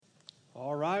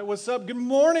All right, what's up? Good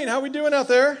morning. How we doing out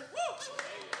there?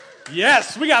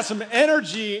 Yes, we got some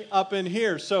energy up in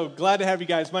here. So glad to have you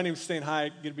guys. My name is Stan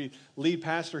Hyatt. Going to be lead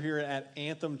pastor here at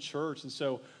Anthem Church. And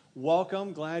so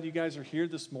welcome. Glad you guys are here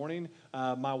this morning.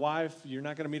 My wife, you're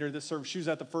not going to meet her this service. She was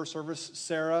at the first service,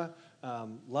 Sarah.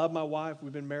 Love my wife.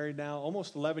 We've been married now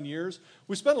almost 11 years.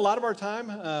 We spend a lot of our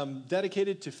time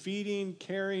dedicated to feeding,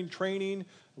 caring, training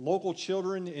local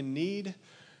children in need.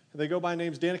 They go by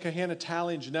names Danica, Hannah,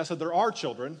 Tally, and Janessa. There are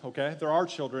children, okay? There are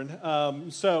children.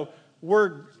 So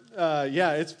we're,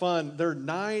 it's fun. They're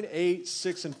 9, 8,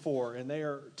 6, and 4, and they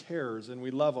are terrors, and we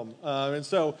love them.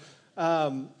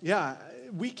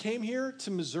 We came here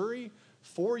to Missouri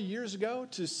 4 years ago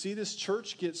to see this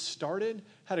church get started.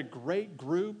 Had a great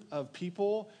group of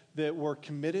people that were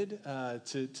committed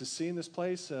to seeing this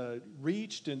place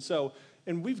reached,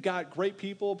 and we've got great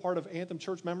people, part of Anthem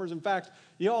Church members. In fact,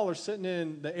 y'all are sitting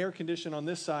in the air condition on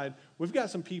this side. We've got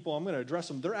some people, I'm going to address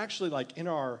them. They're actually like in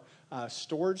our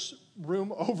storage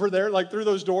room over there, like through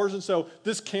those doors. And so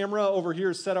this camera over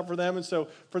here is set up for them. And so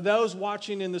for those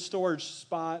watching in the storage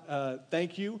spot,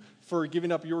 thank you for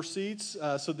giving up your seats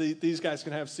so these guys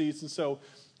can have seats. And so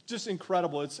just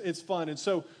incredible. It's fun. And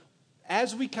so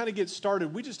as we kind of get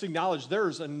started, we just acknowledge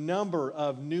there's a number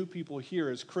of new people here.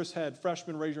 As Chris had,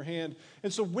 freshmen, raise your hand.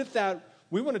 And so with that,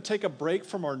 we want to take a break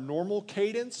from our normal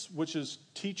cadence, which is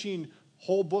teaching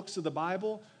whole books of the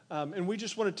Bible. And we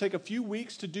just want to take a few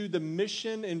weeks to do the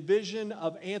mission and vision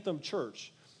of Anthem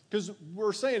Church. Because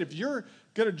we're saying if you're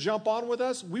going to jump on with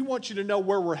us, we want you to know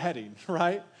where we're heading,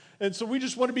 right? And so we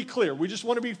just want to be clear. We just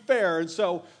want to be fair. And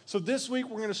so this week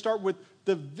we're going to start with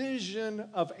the vision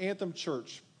of Anthem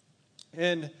Church.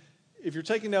 And if you're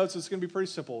taking notes, it's going to be pretty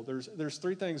simple. There's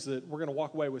three things that we're going to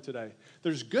walk away with today.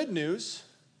 There's good news,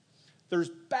 there's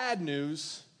bad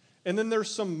news, and then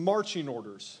there's some marching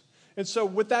orders. And so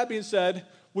with that being said,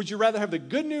 would you rather have the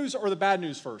good news or the bad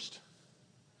news first?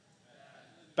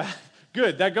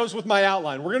 Good, that goes with my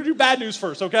outline. We're going to do bad news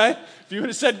first, okay? If you would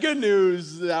have said good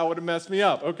news, that would have messed me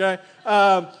up, okay?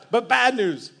 But bad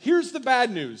news. Here's the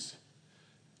bad news.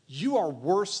 You are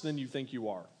worse than you think you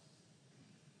are.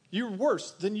 You're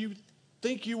worse than you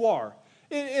think you are.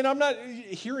 And I'm not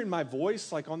hearing my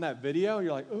voice like on that video.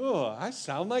 You're like, oh, I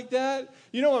sound like that?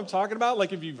 You know what I'm talking about?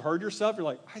 Like if you've heard yourself, you're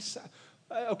like,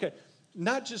 okay.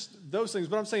 Not just those things,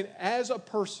 but I'm saying as a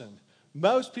person,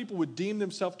 most people would deem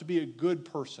themselves to be a good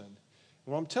person. And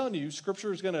what I'm telling you,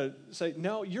 Scripture is going to say,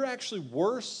 no, you're actually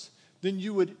worse than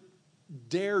you would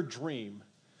dare dream.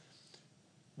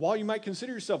 While you might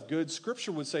consider yourself good,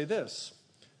 Scripture would say this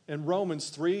in Romans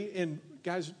 3, and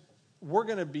guys, we're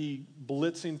going to be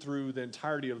blitzing through the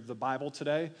entirety of the Bible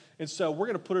today. And so we're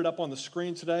going to put it up on the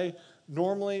screen today.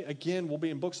 Normally, again, we'll be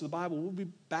in books of the Bible. We'll be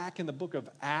back in the book of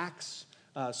Acts.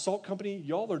 Salt Company,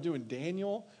 y'all are doing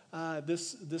Daniel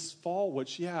this fall,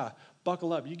 which,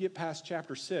 buckle up. You get past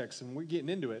chapter 6, and we're getting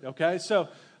into it, okay? So,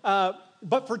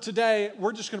 but for today,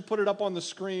 we're just going to put it up on the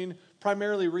screen,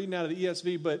 primarily reading out of the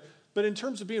ESV. But in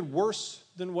terms of being worse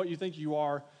than what you think you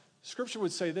are, Scripture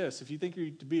would say this: if you think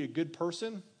you're to be a good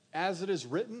person, as it is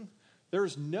written, there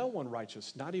is no one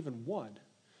righteous, not even one.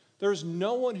 There is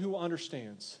no one who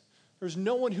understands. There's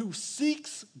no one who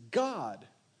seeks God.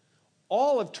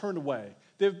 All have turned away.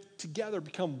 They've together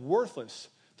become worthless.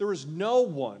 There is no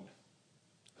one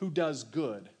who does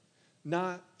good,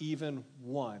 not even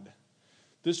one.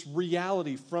 This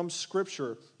reality from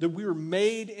Scripture that we were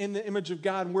made in the image of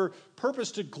God and we're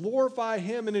purposed to glorify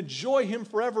Him and enjoy Him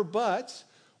forever, but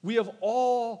we have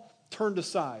all turned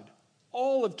aside.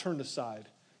 All have turned aside.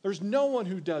 There's no one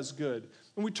who does good.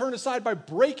 And we turn aside by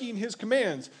breaking His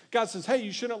commands. God says, hey,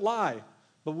 you shouldn't lie,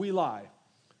 but we lie.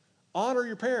 Honor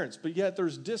your parents, but yet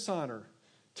there's dishonor.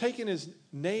 Taking His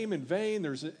name in vain,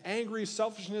 there's angry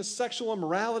selfishness, sexual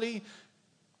immorality.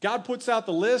 God puts out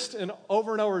the list, and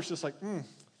over it's just like,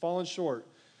 falling short.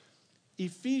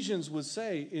 Ephesians would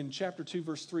say in chapter 2,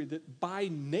 verse 3, that by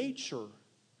nature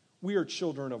we are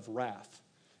children of wrath.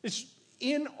 It's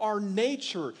in our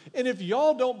nature. And if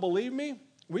y'all don't believe me,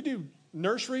 we do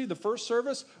nursery, the first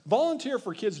service. Volunteer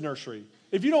for kids' nursery.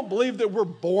 If you don't believe that we're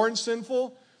born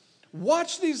sinful,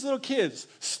 watch these little kids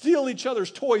steal each other's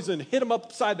toys and hit them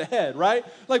upside the head, right?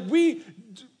 Like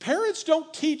parents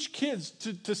don't teach kids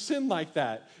to sin like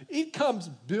that. It comes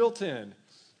built in.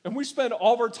 And we spend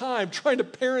all of our time trying to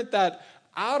parent that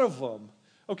out of them.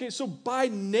 Okay, so by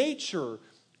nature,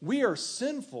 we are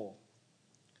sinful.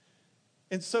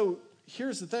 And so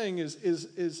here's the thing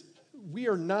is we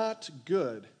are not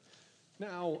good.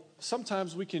 Now,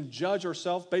 sometimes we can judge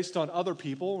ourselves based on other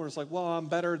people, where it's like, well, I'm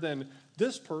better than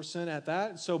this person at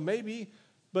that, so maybe,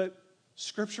 but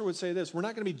Scripture would say this: we're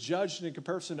not going to be judged in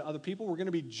comparison to other people. We're going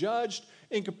to be judged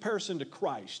in comparison to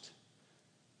Christ.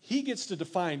 He gets to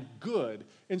define good.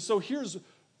 And so here's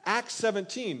Acts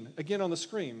 17, again on the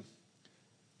screen.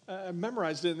 I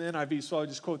memorized it in the NIV, so I'll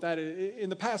just quote that. In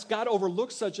the past, God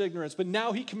overlooked such ignorance, but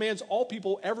now he commands all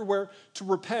people everywhere to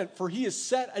repent, for he has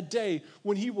set a day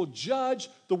when he will judge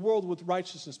the world with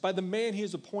righteousness by the man he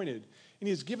has appointed. And he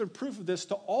has given proof of this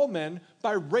to all men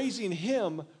by raising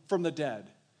him from the dead.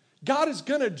 God is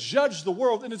going to judge the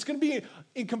world, and it's going to be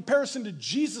in comparison to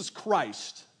Jesus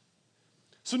Christ.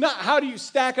 So not how do you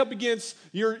stack up against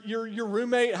your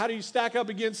roommate? How do you stack up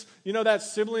against, that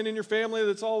sibling in your family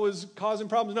that's always causing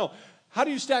problems? No. How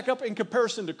do you stack up in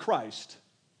comparison to Christ?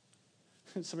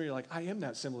 And some of you are like, I am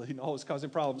that sibling always causing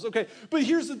problems. Okay, but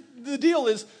here's the deal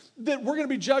is that we're going to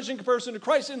be judged in comparison to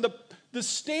Christ. And the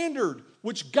standard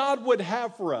which God would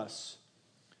have for us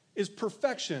is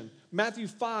perfection. Matthew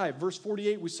 5, verse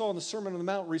 48, we saw in the Sermon on the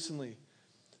Mount recently,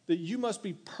 that you must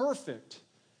be perfect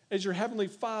as your heavenly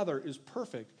Father is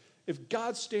perfect. If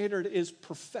God's standard is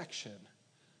perfection,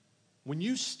 when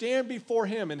you stand before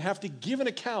him and have to give an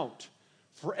account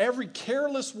for every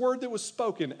careless word that was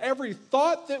spoken, every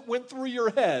thought that went through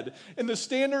your head, and the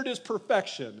standard is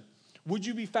perfection, would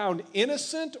you be found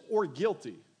innocent or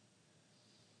guilty?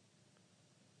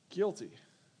 Guilty.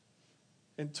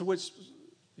 And to which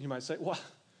you might say, well,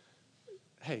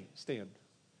 hey, Stan,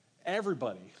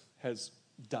 everybody has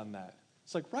done that.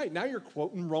 It's like, right, now you're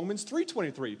quoting Romans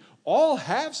 3:23. All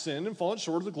have sinned and fallen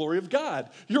short of the glory of God.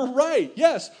 You're right.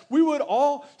 Yes, we would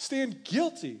all stand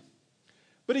guilty.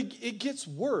 But it gets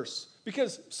worse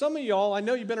because some of y'all, I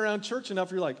know you've been around church enough,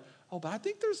 you're like, oh, but I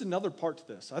think there's another part to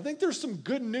this. I think there's some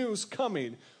good news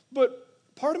coming. But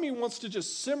part of me wants to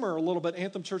just simmer a little bit,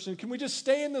 Anthem Church, and can we just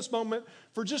stay in this moment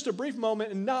for just a brief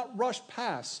moment and not rush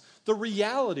past the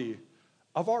reality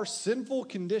of our sinful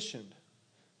condition?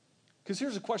 Because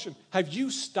here's a question. Have you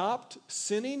stopped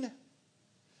sinning?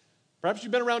 Perhaps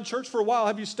you've been around church for a while.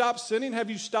 Have you stopped sinning? Have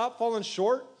you stopped falling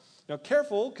short? Now,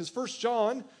 careful, because 1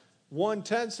 John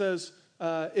 1:10 says,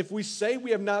 if we say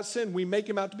we have not sinned, we make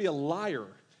him out to be a liar,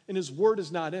 and his word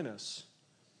is not in us.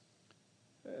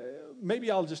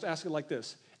 Maybe I'll just ask it like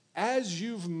this. As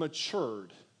you've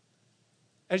matured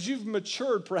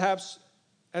perhaps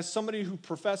as somebody who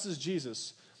professes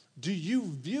Jesus, do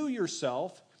you view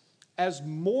yourself as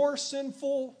more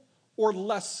sinful or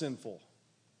less sinful?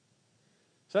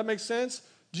 Does that make sense?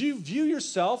 Do you view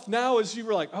yourself now as you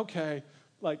were like, okay,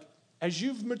 like as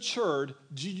you've matured,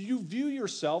 do you view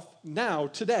yourself now,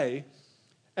 today,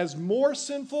 as more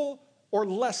sinful or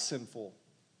less sinful?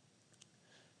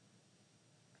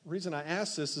 The reason I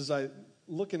ask this is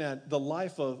looking at the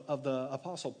life of the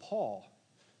Apostle Paul.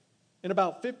 In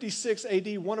about 56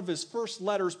 AD, one of his first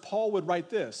letters, Paul would write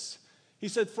this. He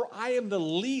said, for I am the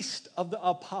least of the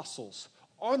apostles,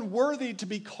 unworthy to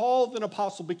be called an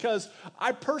apostle because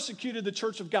I persecuted the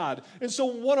church of God. And so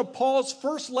in one of Paul's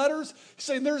first letters, he's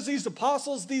saying there's these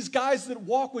apostles, these guys that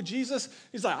walk with Jesus.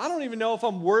 He's like, I don't even know if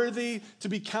I'm worthy to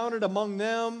be counted among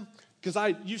them because I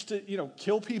used to,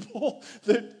 kill people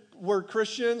that were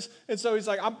Christians. And so he's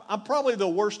like, I'm probably the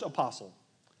worst apostle.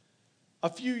 A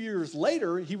few years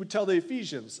later, he would tell the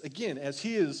Ephesians, again, as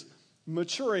he is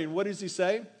maturing, what does he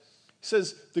say? He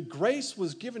says, the grace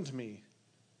was given to me,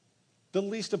 the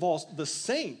least of all the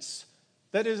saints.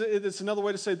 That is, it's another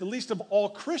way to say the least of all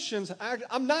Christians.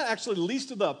 I'm not actually the least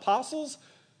of the apostles.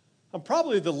 I'm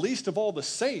probably the least of all the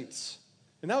saints.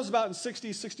 And that was about in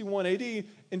 60, 61 AD.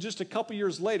 And just a couple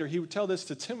years later, he would tell this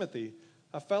to Timothy,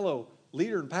 a fellow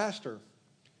leader and pastor.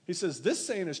 He says, this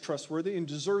saying is trustworthy and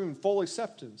deserving full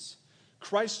acceptance.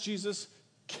 Christ Jesus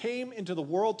came into the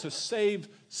world to save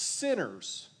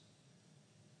sinners.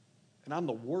 And I'm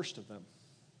the worst of them.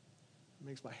 It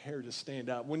makes my hair just stand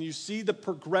up. When you see the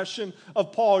progression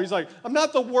of Paul, he's like, I'm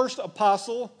not the worst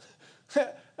apostle.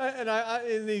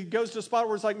 and he goes to a spot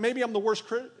where it's like, maybe I'm the worst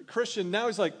Christian. Now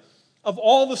he's like, of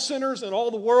all the sinners in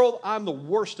all the world, I'm the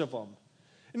worst of them.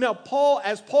 And now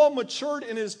as Paul matured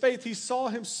in his faith, he saw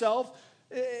himself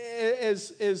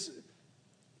as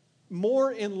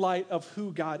more in light of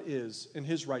who God is and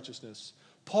his righteousness.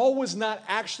 Paul was not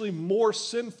actually more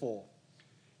sinful.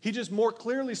 He just more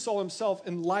clearly saw himself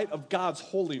in light of God's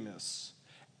holiness.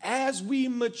 As we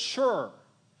mature,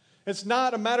 it's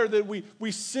not a matter that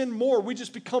we sin more. We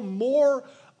just become more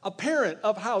apparent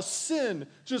of how sin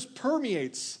just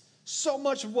permeates so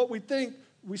much of what we think,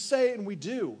 we say, and we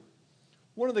do.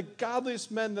 One of the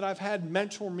godliest men that I've had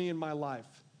mentor me in my life,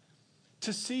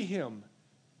 to see him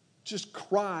just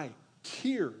cry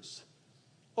tears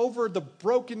over the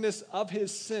brokenness of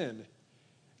his sin.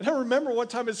 And I remember one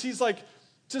time as he's like,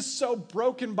 just so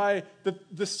broken by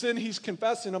the sin he's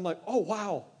confessing. I'm like, oh,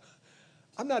 wow,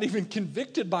 I'm not even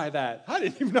convicted by that. I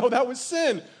didn't even know that was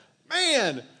sin.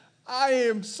 Man, I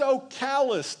am so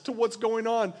callous to what's going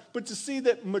on. But to see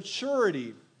that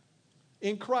maturity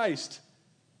in Christ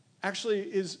actually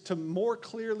is to more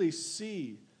clearly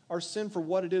see our sin for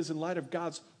what it is in light of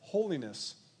God's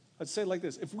holiness. I'd say it like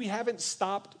this. If we haven't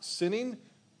stopped sinning,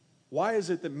 why is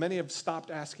it that many have stopped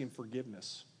asking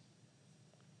forgiveness?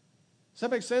 Does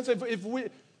that make sense?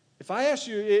 If I ask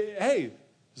you, hey,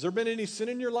 has there been any sin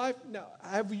in your life? Now,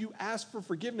 have you asked for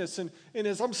forgiveness? And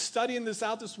as I'm studying this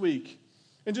out this week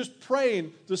and just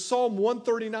praying, the Psalm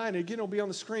 139, again, it'll be on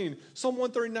the screen. Psalm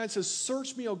 139 says,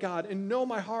 search me, O God, and know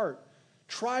my heart.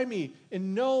 Try me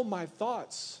and know my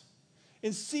thoughts.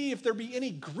 And see if there be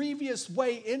any grievous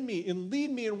way in me and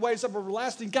lead me in ways of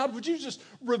everlasting. God, would you just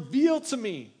reveal to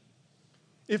me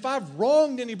if I've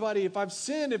wronged anybody, if I've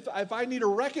sinned, if I need to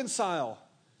reconcile?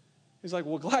 He's like,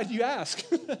 well, glad you asked.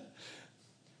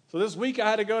 So this week I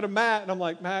had to go to Matt, and I'm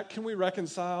like, Matt, can we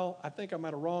reconcile? I think I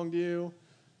might have wronged you.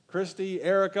 Christy,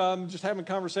 Erica, I'm just having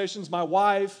conversations. My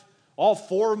wife, all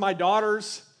 4 of my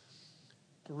daughters.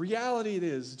 The reality it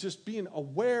is just being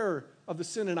aware of the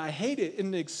sin, and I hate it,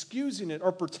 and excusing it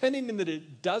or pretending that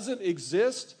it doesn't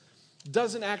exist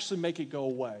doesn't actually make it go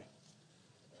away.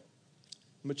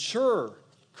 Mature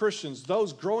Christians,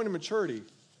 those growing in maturity,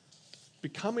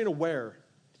 becoming aware,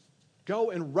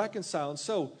 go and reconcile. And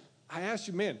so I asked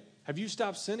you, man, have you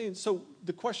stopped sinning? So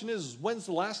the question is, when's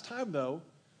the last time, though,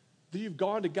 that you've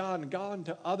gone to God and gone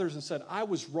to others and said, I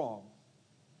was wrong.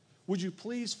 Would you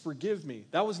please forgive me?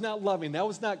 That was not loving. That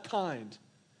was not kind.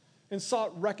 And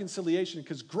sought reconciliation,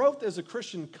 because growth as a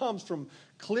Christian comes from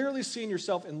clearly seeing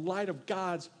yourself in light of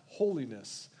God's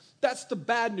holiness. That's the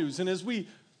bad news. And as we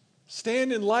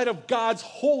stand in light of God's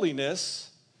holiness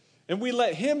and we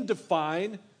let him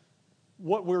define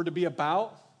what we're to be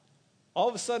about, all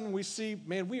of a sudden we see,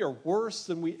 man, we are worse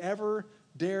than we ever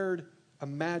dared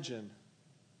imagine.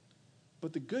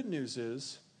 But the good news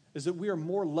is that we are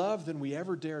more loved than we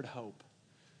ever dared hope.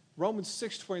 Romans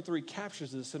 6:23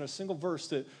 captures this in a single verse,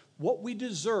 that what we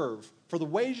deserve for the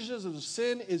wages of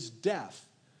sin is death.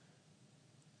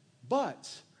 But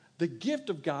the gift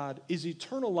of God is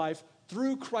eternal life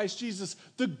through Christ Jesus.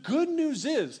 The good news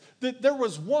is that there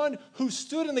was one who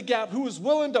stood in the gap, who was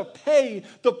willing to pay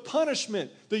the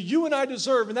punishment that you and I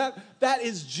deserve, and that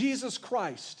is Jesus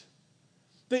Christ.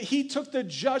 That he took the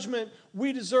judgment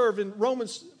we deserve. In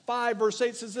Romans 5, verse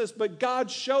 8 says this, but God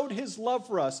showed his love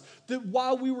for us, that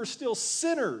while we were still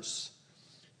sinners,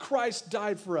 Christ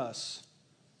died for us.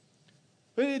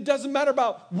 It doesn't matter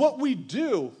about what we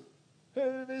do.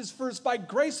 It's by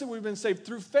grace that we've been saved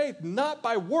through faith, not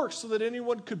by works, so that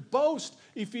anyone could boast,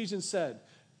 Ephesians said.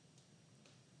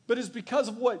 But it's because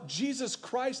of what Jesus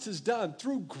Christ has done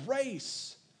through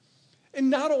grace. And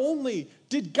not only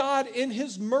did God in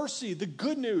his mercy, the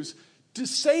good news, to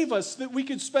save us that we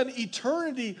could spend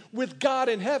eternity with God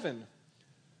in heaven.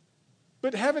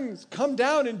 But heaven come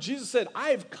down, and Jesus said, I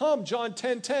have come, John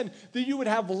 10:10, that you would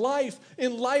have life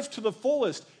and life to the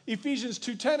fullest. Ephesians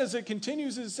 2:10, as it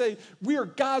continues to say, we are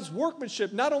God's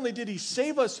workmanship. Not only did he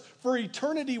save us for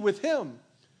eternity with him,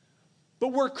 but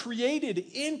we're created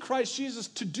in Christ Jesus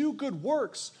to do good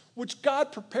works, which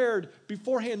God prepared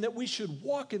beforehand that we should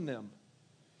walk in them.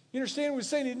 You understand what he's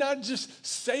saying? He did not just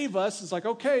save us. It's like,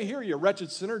 okay, here you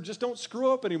wretched sinner, just don't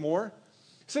screw up anymore.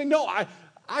 He's saying, no,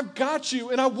 I've got you,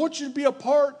 and I want you to be a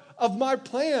part of my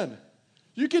plan.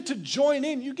 You get to join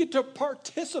in. You get to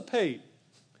participate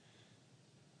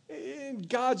in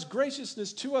God's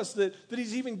graciousness to us, that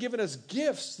he's even given us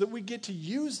gifts that we get to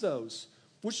use those,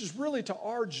 which is really to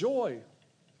our joy.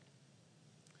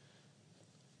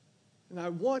 And I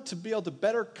want to be able to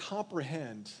better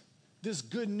comprehend this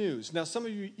good news. Now, some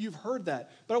of you, you've heard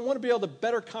that, but I want to be able to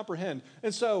better comprehend.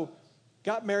 And so,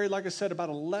 got married, like I said, about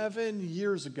 11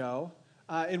 years ago,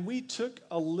 and we took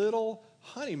a little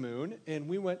honeymoon, and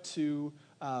we went to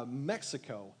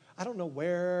Mexico. I don't know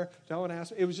where, don't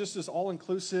ask me. It was just this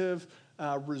all-inclusive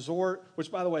resort,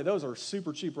 which, by the way, those are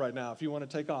super cheap right now if you want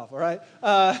to take off, all right?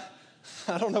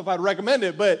 I don't know if I'd recommend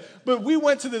it, but we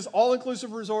went to this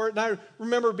all-inclusive resort, and I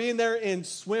remember being there and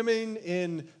swimming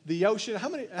in the ocean.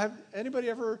 Have anybody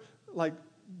ever,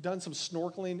 done some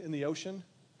snorkeling in the ocean?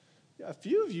 A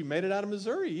few of you made it out of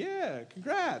Missouri. Yeah,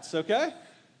 congrats, okay?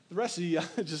 The rest of you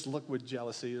just look with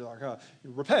jealousy. You're like, oh,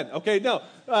 repent. Okay, no.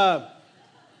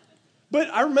 But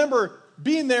I remember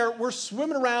being there. We're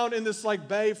swimming around in this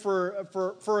bay for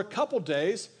a couple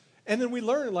days, and then we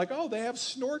learned, oh, they have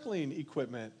snorkeling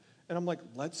equipment. And I'm like,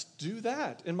 let's do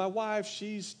that. And my wife,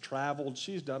 she's traveled.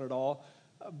 She's done it all.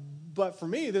 But for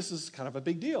me, this is kind of a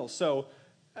big deal. So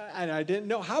And I didn't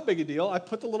know how big a deal. I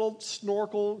put the little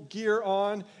snorkel gear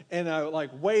on, and I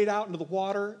wade out into the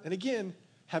water. And again,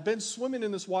 have been swimming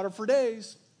in this water for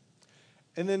days.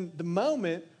 And then the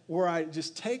moment where I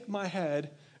just take my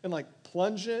head and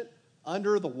plunge it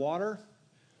under the water,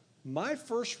 my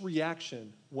first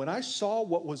reaction when I saw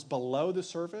what was below the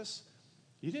surface,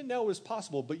 you didn't know it was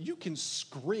possible, but you can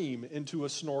scream into a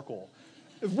snorkel,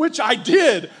 which I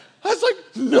did. I was like,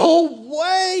 no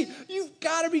way, you've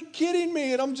got to be kidding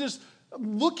me. And I'm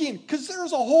looking, because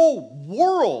there's a whole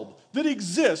world that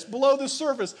exists below the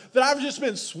surface that I've just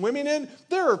been swimming in.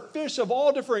 There are fish of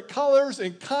all different colors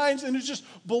and kinds, and it's just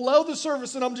below the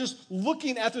surface, and I'm just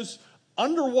looking at this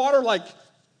underwater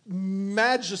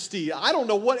majesty. I don't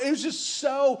know what, it was just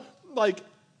so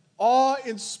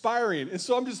awe-inspiring. And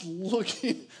so I'm just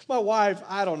looking, my wife,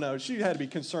 I don't know, she had to be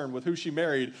concerned with who she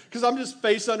married, because I'm just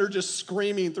face under, just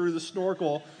screaming through the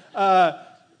snorkel. But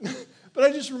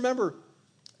I just remember,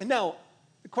 and now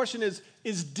the question is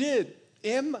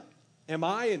am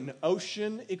I an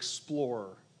ocean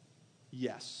explorer?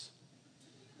 Yes.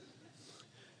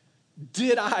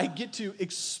 Did I get to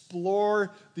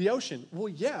explore the ocean? Well,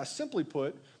 yeah, simply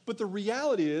put. But the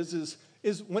reality is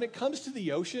when it comes to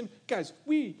the ocean, guys,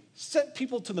 we sent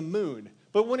people to the moon.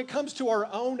 But when it comes to our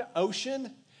own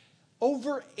ocean,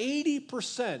 over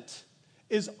 80%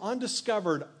 is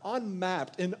undiscovered,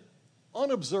 unmapped, and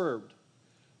unobserved.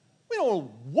 We don't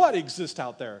know what exists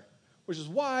out there, which is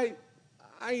why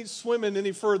I ain't swimming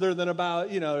any further than about,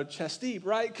 chest deep,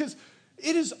 right? Because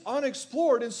it is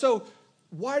unexplored. And so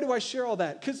why do I share all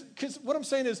that? Because what I'm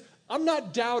saying is I'm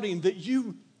not doubting that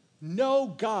you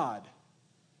know God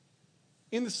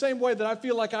in the same way that I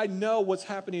feel like I know what's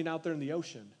happening out there in the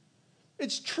ocean.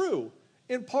 It's true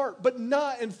in part, but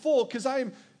not in full, because I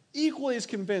am equally as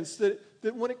convinced that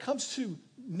when it comes to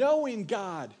knowing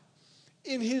God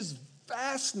in his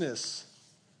vastness,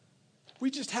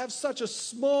 we just have such a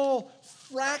small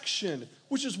fraction,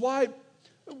 which is why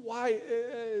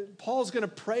Paul's going to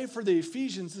pray for the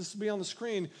Ephesians. This will be on the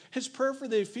screen. His prayer for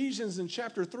the Ephesians in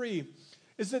chapter 3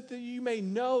 is that you may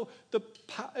know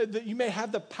that you may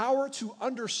have the power to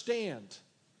understand.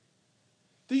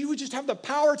 That you would just have the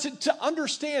power to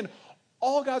understand,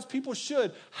 all God's people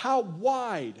should, how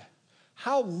wide,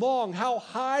 how long, how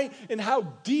high, and how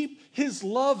deep his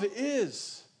love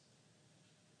is.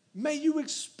 May you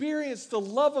experience the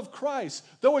love of Christ,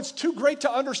 though it's too great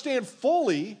to understand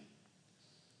fully.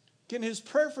 Again, his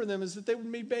prayer for them is that they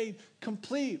would be made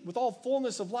complete with all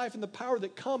fullness of life and the power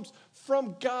that comes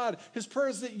from God. His prayer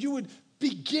is that you would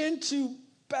begin to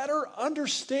better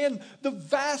understand the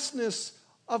vastness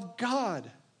of God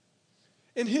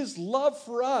and his love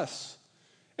for us.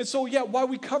 And so, while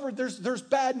we covered, there's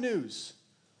bad news.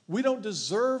 We don't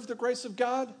deserve the grace of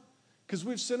God because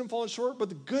we've sinned and fallen short, but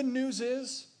the good news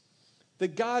is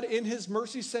that God in his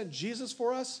mercy sent Jesus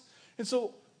for us. And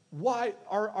so why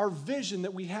our vision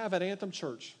that we have at Anthem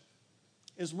Church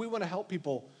is we want to help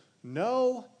people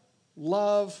know,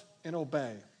 love, and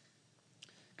obey.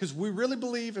 Because we really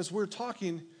believe, as we're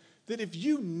talking, that if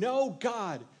you know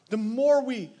God, the more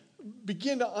we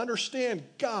begin to understand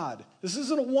God, this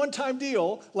isn't a one-time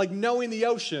deal like knowing the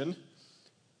ocean.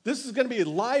 This is going to be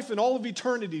life and all of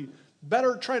eternity,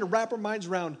 better trying to wrap our minds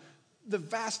around the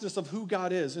vastness of who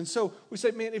God is. And so we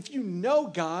say, man, if you know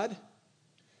God,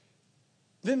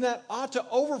 then that ought to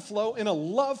overflow in a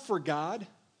love for God.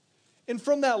 And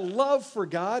from that love for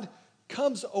God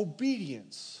comes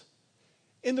obedience.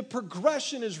 And the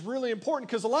progression is really important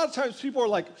because a lot of times people are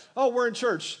like, oh, we're in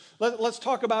church. Let's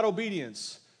talk about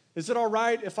obedience. Is it all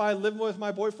right if I live with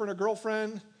my boyfriend or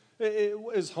girlfriend?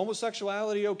 Is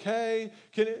homosexuality okay?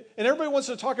 And everybody wants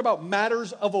to talk about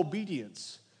matters of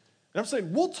obedience. And I'm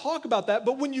saying, we'll talk about that,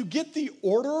 but when you get the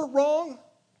order wrong,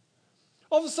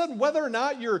 all of a sudden, whether or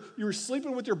not you're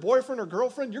sleeping with your boyfriend or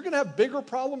girlfriend, you're going to have bigger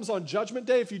problems on Judgment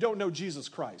Day if you don't know Jesus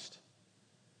Christ.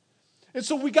 And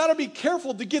so we got to be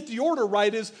careful to get the order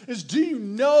right is do you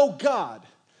know God?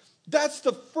 That's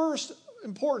the first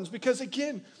importance because,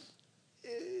 again,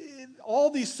 all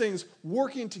these things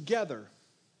working together.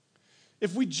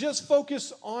 If we just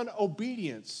focus on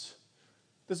obedience,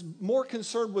 that's more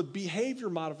concerned with behavior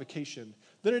modification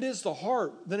than it is the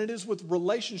heart, than it is with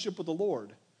relationship with the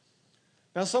Lord.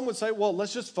 Now, some would say, well,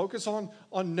 let's just focus on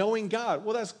knowing God.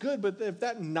 Well, that's good, but if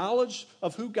that knowledge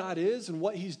of who God is and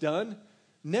what he's done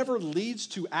never leads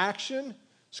to action,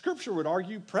 Scripture would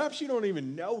argue perhaps you don't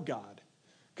even know God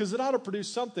because it ought to produce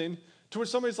something to which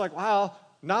somebody's like, wow,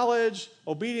 knowledge,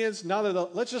 obedience,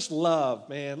 let's just love,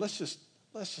 man. Let's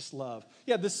just love.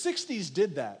 Yeah, the 60s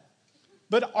did that.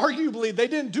 but arguably they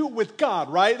didn't do it with God,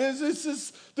 right?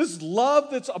 This love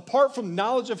that's apart from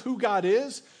knowledge of who God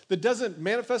is, that doesn't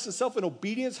manifest itself in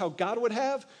obedience how God would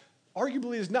have,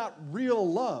 arguably is not real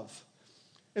love.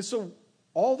 And so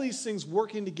all these things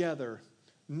working together,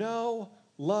 know,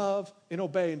 love, and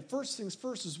obey. And first things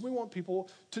first is we want people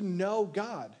to know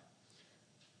God.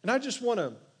 And I just want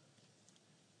to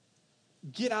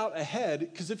get out ahead,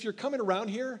 because if you're coming around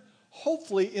here,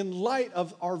 hopefully in light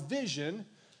of our vision,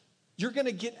 you're going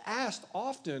to get asked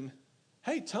often,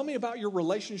 hey, tell me about your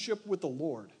relationship with the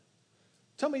Lord.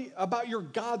 Tell me about your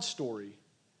God story.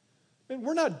 And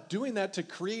we're not doing that to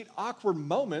create awkward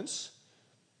moments,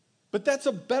 but that's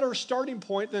a better starting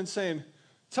point than saying,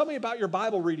 tell me about your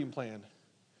Bible reading plan.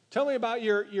 Tell me about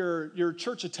your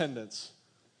church attendance.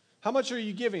 How much are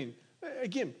you giving?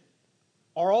 Again,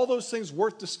 are all those things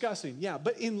worth discussing? Yeah,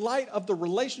 but in light of the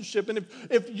relationship, and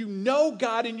if you know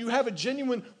God and you have a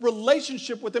genuine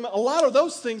relationship with Him, a lot of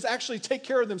those things actually take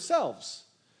care of themselves.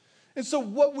 And so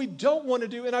what we don't want to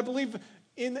do, and I believe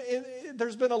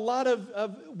there's been a lot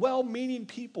of well-meaning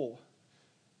people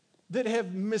that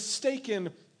have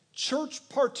mistaken church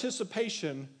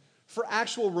participation for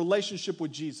actual relationship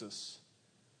with Jesus.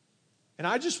 And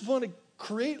I just want to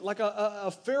create like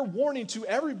a fair warning to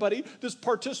everybody that's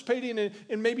participating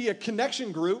in maybe a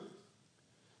connection group.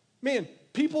 Man,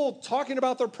 people talking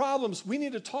about their problems, we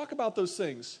need to talk about those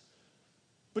things.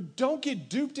 But don't get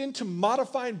duped into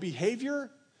modifying behavior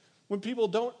when people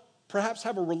don't perhaps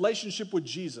have a relationship with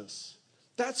Jesus.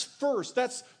 That's first,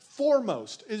 that's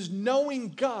foremost, is knowing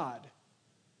God.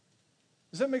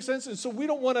 Does that make sense? And so we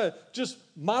don't want to just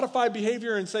modify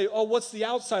behavior and say, oh, what's the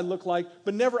outside look like,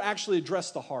 but never actually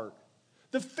address the heart.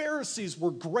 The Pharisees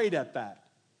were great at that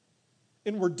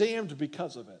and were damned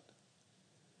because of it.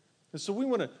 And so we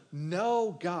want to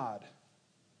know God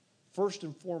first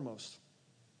and foremost.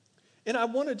 And I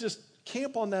want to just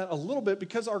camp on that a little bit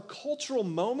because our cultural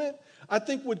moment, I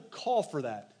think, would call for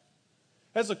that.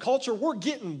 As a culture, we're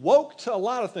getting woke to a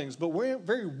lot of things, but we're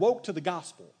very woke to the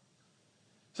gospel.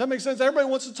 Does that make sense? Everybody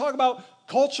wants to talk about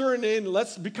culture and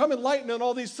let's become enlightened and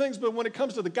all these things, but when it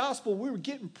comes to the gospel, we were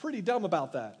getting pretty dumb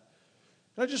about that.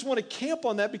 And I just want to camp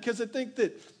on that because I think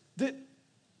that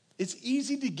it's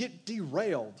easy to get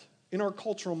derailed in our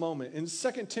cultural moment. And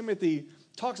 2 Timothy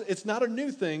talks, it's not a new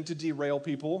thing to derail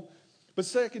people, but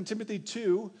 2 Timothy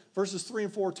 2, verses 3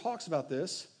 and 4 talks about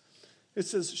this. It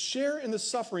says, share in the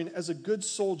suffering as a good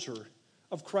soldier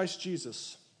of Christ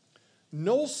Jesus.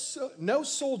 No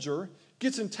soldier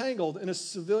gets entangled in a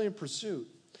civilian pursuit,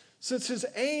 since his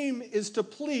aim is to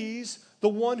please the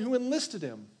one who enlisted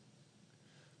him.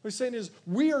 What he's saying is,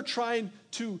 we are trying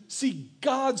to see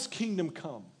God's kingdom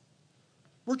come.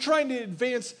 We're trying to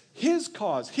advance His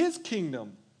cause, His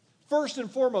kingdom. First and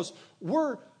foremost,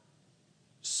 we're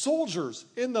soldiers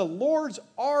in the Lord's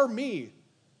army.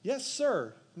 Yes,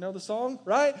 sir. You know the song,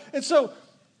 right? And so,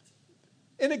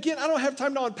 and again, I don't have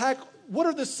time to unpack what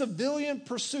are the civilian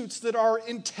pursuits that are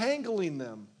entangling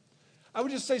them. I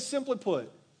would just say, simply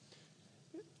put,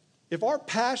 if our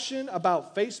passion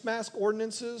about face mask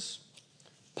ordinances,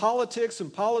 politics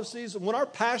and policies, when our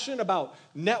passion about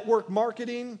network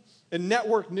marketing and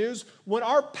network news, when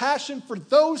our passion for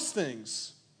those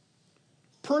things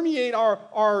permeate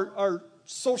our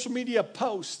social media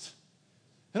posts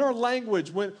and our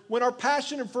language, when our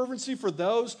passion and fervency for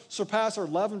those surpass our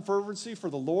love and fervency for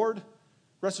the Lord,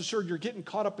 rest assured you're getting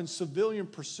caught up in civilian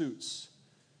pursuits.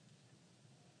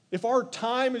 If our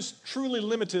time is truly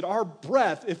limited, our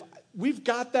breath, if we've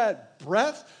got that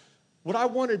breath, what I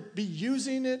want to be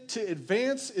using it to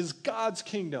advance is God's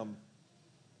kingdom,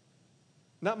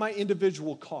 not my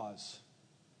individual cause.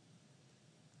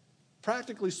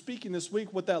 Practically speaking, this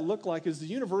week, what that looked like is the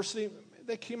university,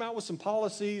 they came out with some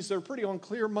policies. They were pretty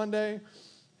unclear Monday,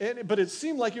 but it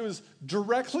seemed like it was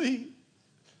directly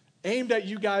aimed at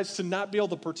you guys to not be able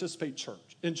to participate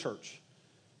in church.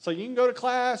 So you can go to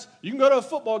class, you can go to a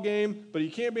football game, but you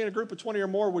can't be in a group of 20 or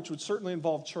more, which would certainly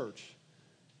involve church.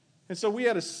 And so we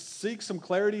had to seek some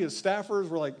clarity as staffers.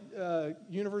 We're like,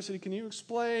 university, can you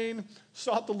explain?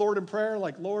 Sought the Lord in prayer,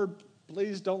 like, Lord,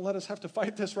 please don't let us have to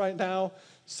fight this right now.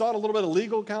 Sought a little bit of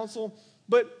legal counsel.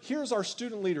 But here's our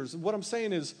student leaders. What I'm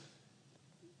saying is,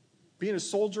 being a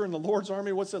soldier in the Lord's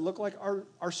army, what's that look like?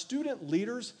 Our student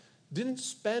leaders didn't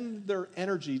spend their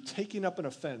energy taking up an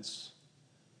offense.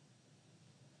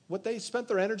 What they spent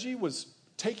their energy was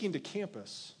taking to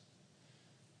campus.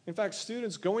 In fact,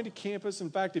 students going to campus, in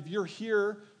fact, if you're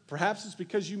here, perhaps it's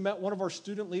because you met one of our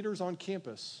student leaders on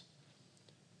campus.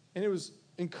 And it was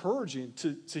encouraging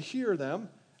to hear them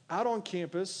out on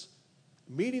campus,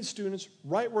 meeting students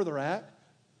right where they're at,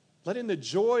 letting the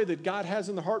joy that God has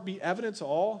in their heart be evident to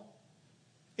all.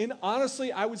 And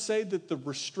honestly, I would say that the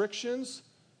restrictions,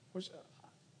 which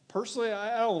personally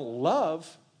I don't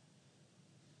love,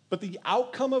 but the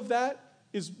outcome of that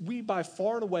is we by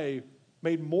far and away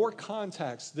made more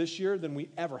contacts this year than we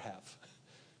ever have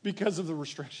because of the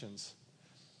restrictions.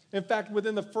 In fact,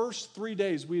 within the first 3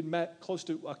 days, we had met close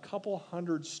to a couple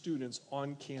hundred students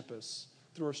on campus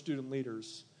through our student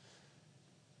leaders.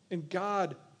 And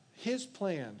God, his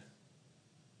plan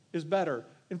is better.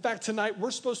 In fact, tonight,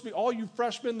 we're supposed to be, all you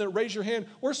freshmen that raise your hand,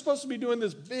 we're supposed to be doing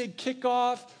this big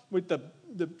kickoff with the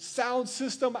sound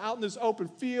system out in this open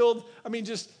field. I mean,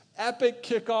 just epic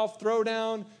kickoff,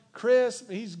 throwdown. Chris,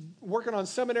 he's working on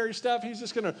seminary stuff. He's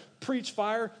just going to preach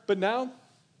fire. But now,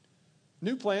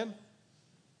 new plan,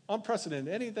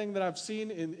 unprecedented. Anything that I've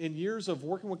seen in years of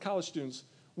working with college students,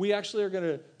 we actually are going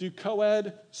to do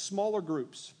co-ed, smaller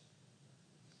groups.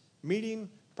 Meeting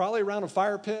probably around a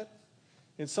fire pit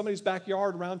in somebody's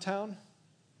backyard around town.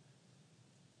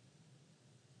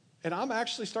 And I'm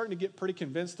actually starting to get pretty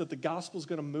convinced that the gospel is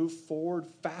going to move forward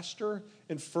faster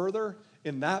and further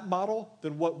in that model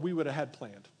than what we would have had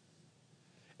planned.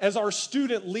 As our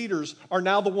student leaders are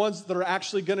now the ones that are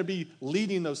actually going to be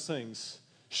leading those things,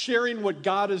 sharing what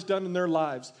God has done in their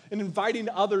lives, and inviting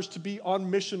others to be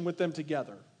on mission with them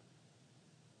together.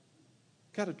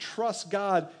 Got to trust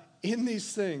God in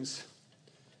these things.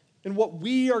 And what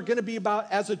we are going to be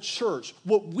about as a church,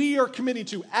 what we are committing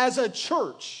to as a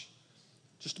church,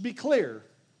 just to be clear,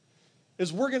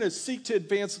 is we're going to seek to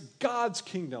advance God's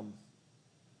kingdom,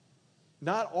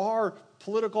 not our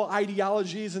political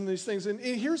ideologies and these things. And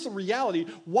here's the reality,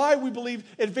 why we believe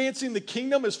advancing the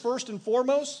kingdom is first and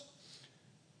foremost.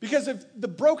 Because if the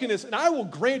brokenness, and I will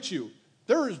grant you,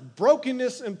 there is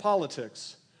brokenness in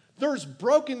politics. There's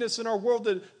brokenness in our world,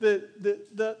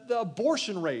 the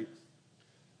abortion rate.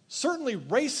 Certainly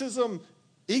racism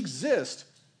exists.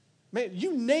 Man,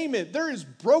 you name it, there is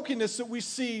brokenness that we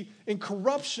see in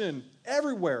corruption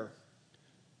everywhere.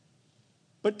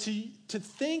 But to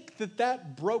think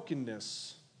that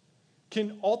brokenness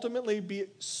can ultimately be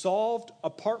solved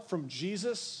apart from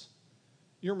Jesus,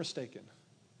 you're mistaken.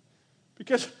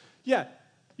 Because, yeah,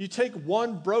 you take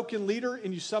one broken leader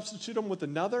and you substitute them with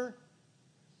another,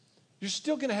 you're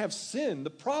still going to have sin. The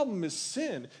problem is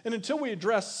sin. And until we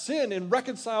address sin and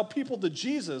reconcile people to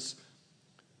Jesus,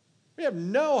 we have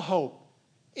no hope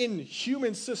in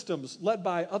human systems led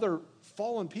by other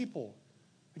fallen people.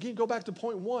 Again, go back to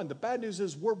point one. The bad news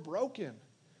is we're broken.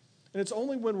 And it's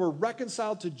only when we're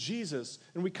reconciled to Jesus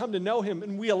and we come to know him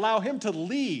and we allow him to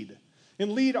lead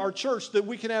and lead our church that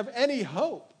we can have any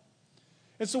hope.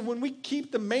 And so when we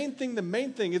keep the main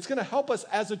thing, it's going to help us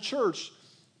as a church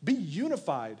be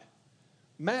unified.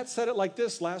 Matt said it like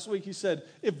this last week. He said,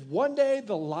 if one day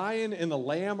the lion and the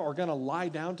lamb are going to lie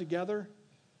down together,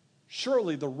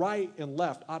 surely the right and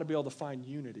left ought to be able to find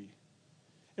unity.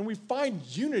 And we find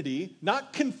unity,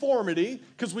 not conformity,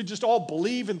 because we just all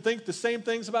believe and think the same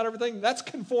things about everything. That's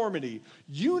conformity.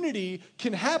 Unity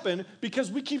can happen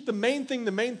because we keep the main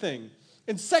thing.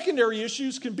 And secondary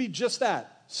issues can be just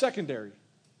that, secondary.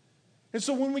 And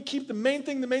so when we keep the main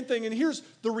thing, and here's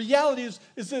the reality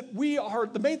is that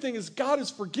the main thing is God has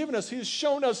forgiven us. He has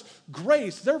shown us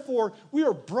grace. Therefore, we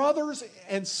are brothers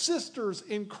and sisters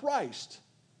in Christ.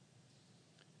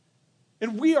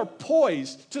 And we are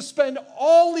poised to spend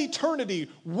all eternity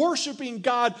worshiping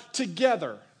God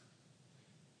together.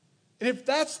 And if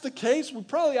that's the case, we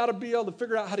probably ought to be able to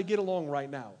figure out how to get along right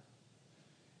now.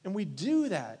 And we do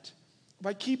that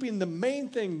by keeping the main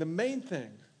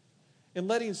thing, and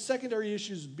letting secondary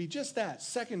issues be just that,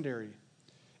 secondary.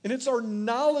 And it's our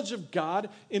knowledge of God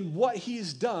and what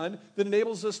he's done that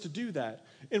enables us to do that.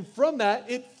 And from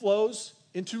that, it flows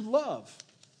into love,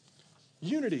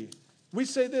 unity. We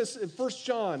say this in 1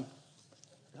 John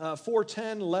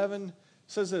 4:10, 11,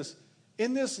 says this,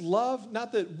 in this love,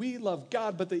 not that we love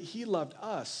God, but that he loved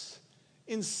us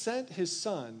and sent his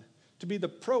son to be the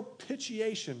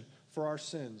propitiation for our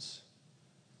sins.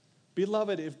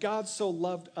 Beloved, if God so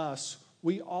loved us,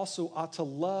 we also ought to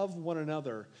love one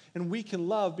another. And we can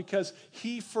love because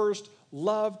he first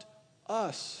loved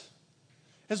us.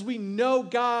 As we know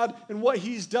God and what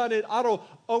he's done, it ought to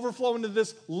overflow into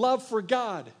this love for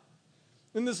God.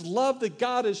 And this love that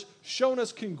God has shown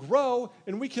us can grow,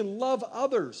 and we can love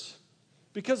others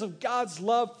because of God's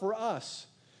love for us.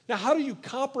 Now, how do you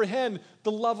comprehend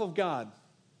the love of God?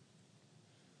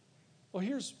 Well,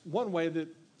 here's one way that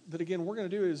again, we're going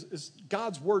to do is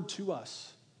God's word to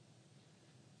us.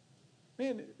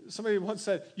 Man, somebody once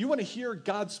said, you want to hear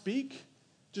God speak?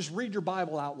 Just read your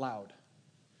Bible out loud.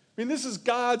 I mean, this is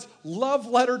God's love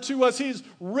letter to us. He's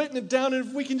written it down, and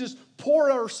if we can just pour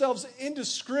ourselves into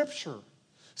Scripture,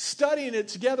 studying it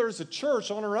together as a church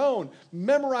on our own,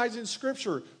 memorizing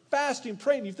Scripture, fasting,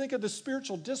 praying. You think of the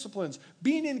spiritual disciplines,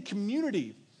 being in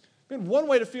community. I mean, one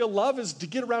way to feel love is to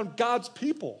get around God's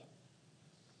people.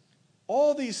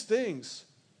 All these things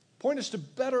point us to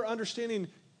better understanding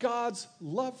God's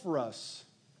love for us.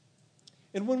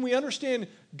 And when we understand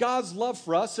God's love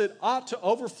for us, it ought to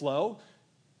overflow,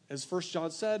 as 1 John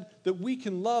said, that we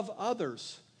can love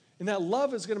others. And that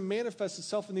love is going to manifest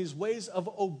itself in these ways of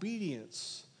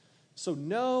obedience. So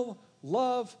know,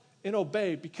 love, and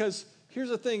obey. Because here's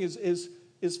the thing, is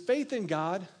faith in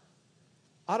God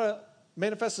ought to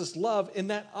manifest this love, and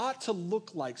that ought to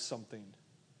look like something.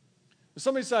 If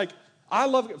somebody's like, I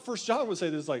love, 1 John would say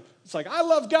this, it's like, I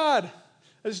love God,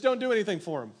 I just don't do anything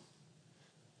for him.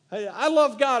 Hey, I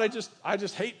love God, I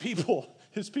just hate people,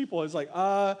 his people. It's like,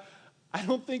 I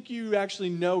don't think you actually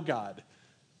know God.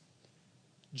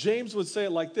 James would say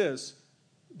it like this,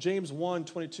 James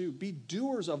 1:22, be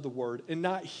doers of the word and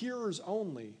not hearers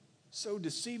only, so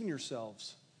deceiving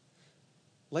yourselves.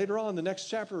 Later on, the next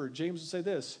chapter, James would say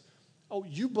this, oh,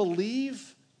 you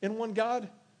believe in one God?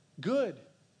 Good.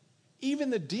 Even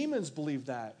the demons believe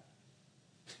that.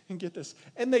 And get this,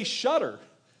 and they shudder.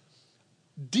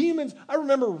 Demons, I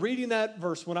remember reading that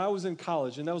verse when I was in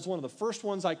college, and that was one of the first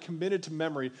ones I committed to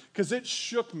memory because it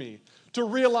shook me to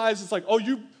realize it's like, oh,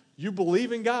 you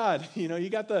believe in God. You know, you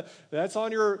got that's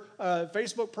on your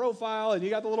Facebook profile, and you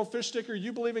got the little fish sticker,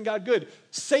 you believe in God. Good.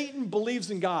 Satan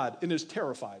believes in God and is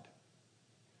terrified.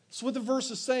 That's what the verse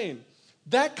is saying.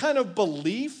 That kind of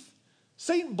belief,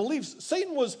 Satan believes.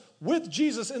 Satan was with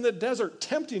Jesus in the desert,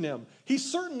 tempting him. He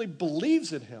certainly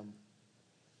believes in him.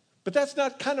 But that's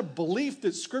not kind of belief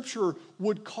that Scripture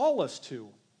would call us to.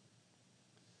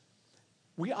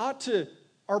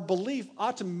 Our belief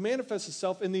ought to manifest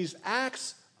itself in these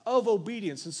acts of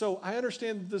obedience. And so I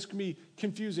understand that this can be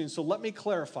confusing, so let me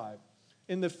clarify.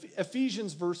 And the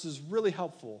Ephesians verse is really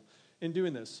helpful in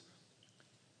doing this.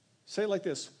 Say it like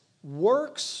this,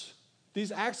 works,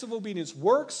 these acts of obedience,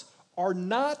 works are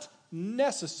not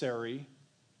necessary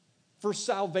for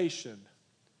salvation.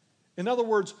 In other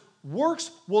words, works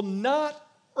will not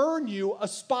earn you a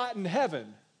spot in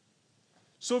heaven.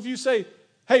 So if you say,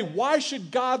 hey, why should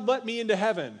God let me into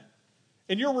heaven?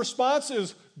 And your response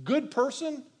is, good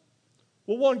person?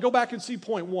 Well, one, go back and see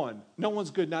point one. No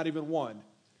one's good, not even one.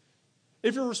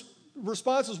 If your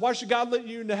response is, why should God let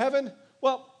you into heaven?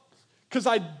 Well, because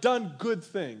I've done good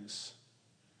things.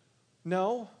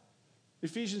 No.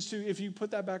 Ephesians 2, if you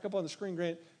put that back up on the screen,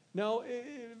 Grant, no,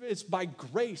 it's by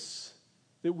grace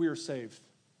that we are saved.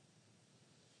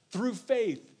 Through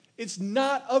faith. It's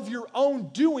not of your own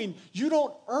doing. You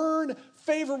don't earn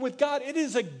favor with God. It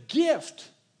is a gift.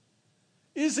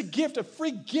 It is a gift, a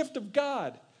free gift of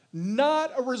God,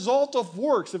 not a result of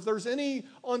works. If there's any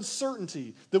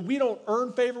uncertainty that we don't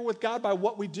earn favor with God by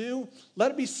what we do,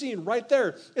 let it be seen right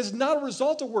there. It's not a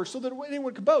result of works so that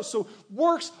anyone can boast. So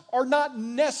works are not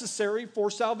necessary for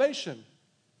salvation.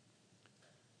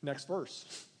 Next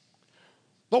verse.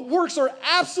 But works are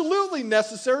absolutely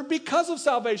necessary because of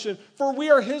salvation, for we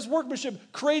are his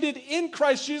workmanship, created in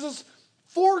Christ Jesus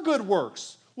for good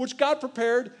works, which God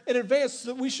prepared in advance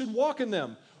so that we should walk in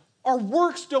them. Our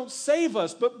works don't save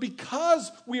us, but because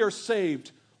we are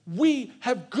saved, we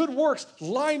have good works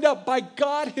lined up by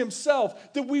God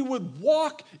himself that we would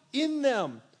walk in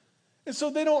them. And so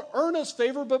they don't earn us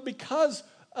favor, but because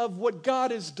of what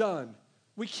God has done,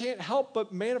 we can't help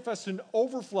but manifest an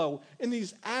overflow in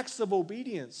these acts of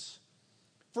obedience.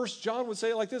 1 John would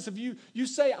say it like this, if you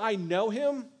say, I know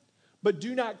him, but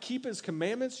do not keep his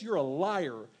commandments, you're a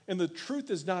liar, and the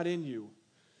truth is not in you.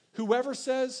 Whoever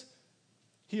says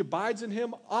he abides in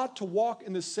him ought to walk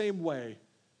in the same way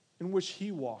in which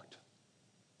he walked.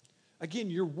 Again,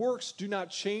 your works do not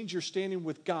change your standing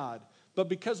with God, but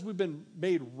because we've been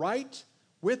made right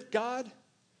with God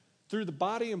through the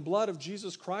body and blood of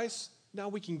Jesus Christ, now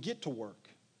we can get to work.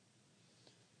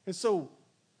 And so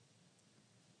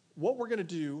what we're going to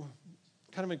do,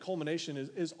 kind of in culmination,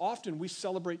 is often we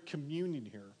celebrate communion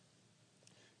here.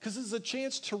 Because it's a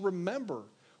chance to remember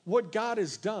what God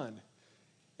has done.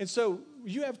 And so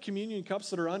you have communion cups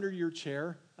that are under your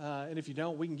chair. And if you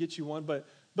don't, we can get you one.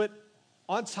 But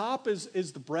on top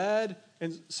is the bread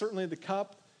and certainly the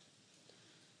cup.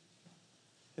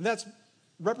 And that's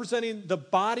representing the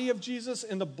body of Jesus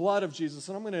and the blood of Jesus.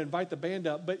 And I'm going to invite the band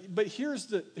up. But here's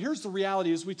the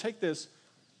reality as we take this.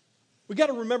 We got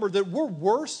to remember that we're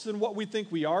worse than what we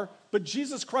think we are, but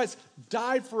Jesus Christ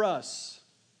died for us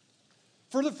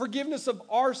for the forgiveness of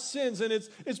our sins. And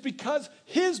it's because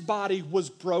his body was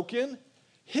broken,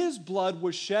 his blood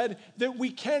was shed, that we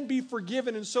can be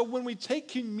forgiven. And so when we take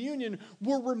communion,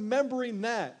 we're remembering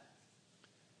that.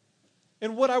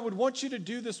 And what I would want you to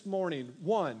do this morning,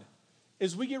 one,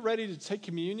 as we get ready to take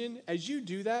communion, as you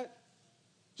do that,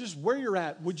 just where you're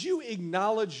at, would you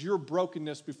acknowledge your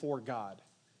brokenness before God?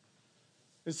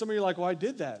 And some of you are like, well, I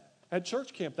did that at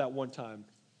church camp that one time.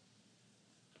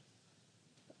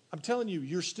 I'm telling you,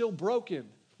 you're still broken.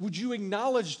 Would you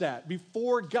acknowledge that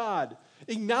before God?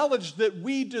 Acknowledge that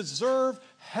we deserve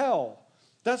hell.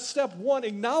 That's step one.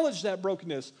 Acknowledge that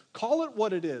brokenness. Call it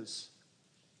what it is.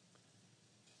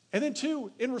 And then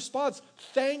two, in response,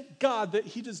 thank God that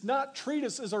he does not treat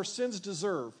us as our sins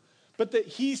deserve, but that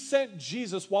he sent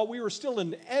Jesus while we were still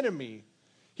an enemy.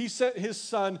 He sent his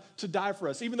son to die for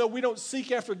us. Even though we don't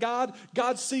seek after God,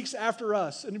 God seeks after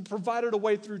us, and he provided a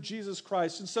way through Jesus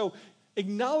Christ. And so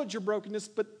acknowledge your brokenness,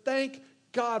 but thank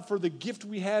God for the gift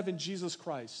we have in Jesus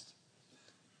Christ.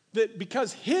 That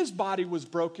because his body was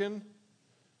broken,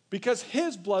 because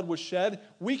his blood was shed,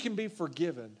 we can be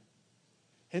forgiven.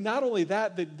 And not only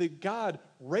that, that God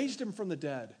raised him from the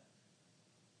dead,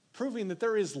 proving that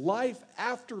there is life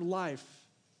after life.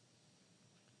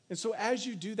 And so as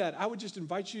you do that, I would just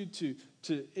invite you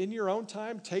to in your own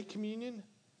time, take communion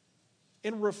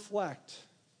and reflect.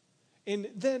 And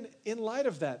then in light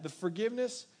of that, the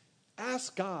forgiveness,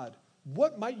 ask God,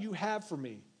 what might you have for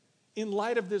me in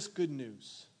light of this good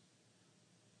news?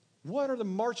 What are the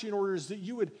marching orders that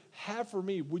you would have for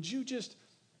me? Would you just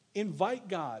invite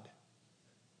God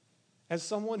as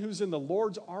someone who's in the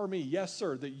Lord's army? Yes,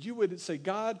 sir. That you would say,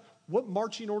 God, what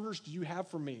marching orders do you have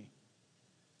for me?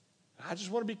 I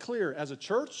just want to be clear. As a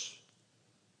church,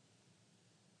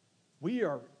 we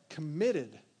are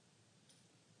committed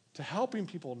to helping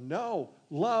people know,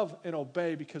 love, and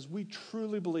obey because we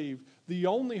truly believe the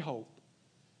only hope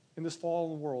in this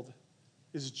fallen world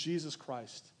is Jesus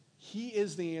Christ. He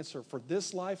is the answer for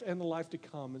this life and the life to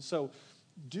come. And so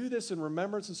do this in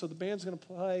remembrance. And so the band's going to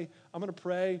play. I'm going to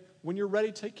pray. When you're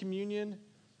ready, take communion.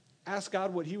 Ask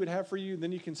God what he would have for you. And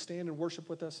then you can stand and worship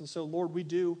with us. And so, Lord, we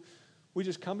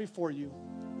just come before you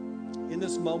in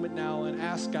this moment now and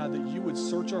ask, God, that you would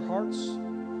search our hearts,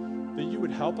 that you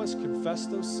would help us confess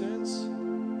those sins.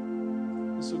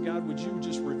 And so, God, would you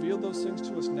just reveal those things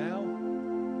to us now?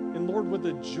 And, Lord, with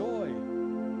the joy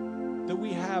that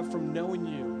we have from knowing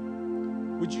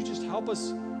you, would you just help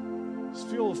us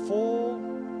feel the full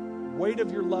weight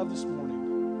of your love this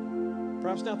morning?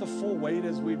 Perhaps not the full weight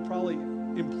as we'd probably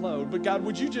implode, but God,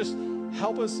 would you just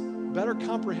help us better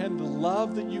comprehend the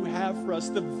love that you have for us,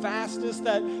 the vastness,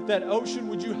 that ocean?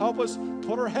 Would you help us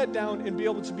put our head down and be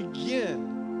able to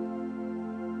begin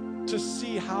to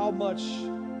see how much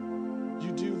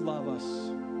you do love us?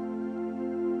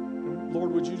 And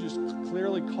Lord, would you just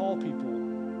clearly call people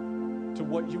to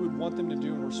what you would want them to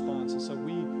do in response? And so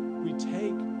we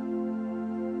take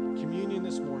communion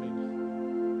this morning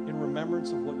in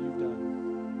remembrance of what you've done.